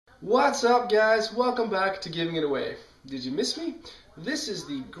What's up, guys? Welcome back to Giving It Away. Did you miss me? This is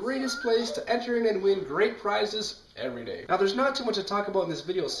the greatest place to enter in and win great prizes every day. Now, there's not too much to talk about in this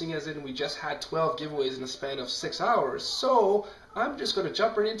video, seeing as in we just had 12 giveaways in the span of 6 hours. So, I'm just going to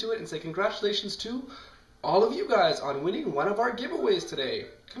jump right into it and say congratulations to all of you guys on winning one of our giveaways today.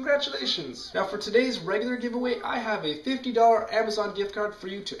 Congratulations! Now for today's regular giveaway, I have a $50 Amazon gift card for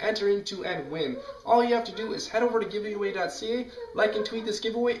you to enter into and win. All you have to do is head over to givingaway.ca, like and tweet this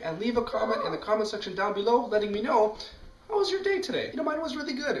giveaway, and leave a comment in the comment section down below letting me know how was your day today. Mine was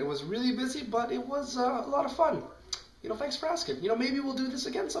really good. It was really busy, but it was a lot of fun. Thanks for asking. Maybe we'll do this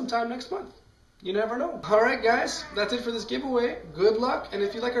again sometime next month. You never know. Alright guys, that's it for this giveaway. Good luck, and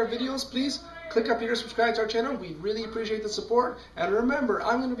if you like our videos, please click up here to subscribe to our channel. We really appreciate the support. And remember,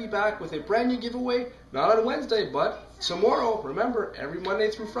 I'm going to be back with a brand new giveaway, not on Wednesday, but tomorrow. Remember, every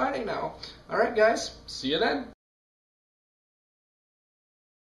Monday through Friday now. Alright guys, see you then.